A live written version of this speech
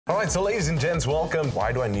All right, so ladies and gents, welcome.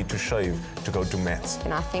 Why do I need to shave to go to Mets?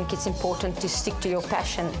 And I think it's important to stick to your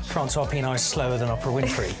passion. Francois Pienaar is slower than Oprah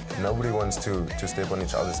Winfrey. Nobody wants to step on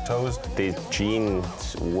each other's toes. The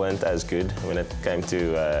genes weren't as good when it came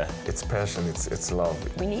to... It's passion, it's love.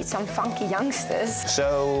 We need some funky youngsters.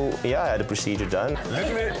 So, yeah, I had a procedure done.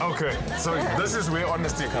 Okay, so this is where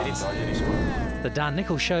honesty comes. The Dan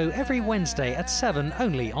Nicholl Show every Wednesday at 7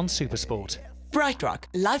 only on SuperSport. BrightRock,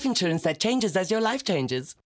 life insurance that changes as your life changes.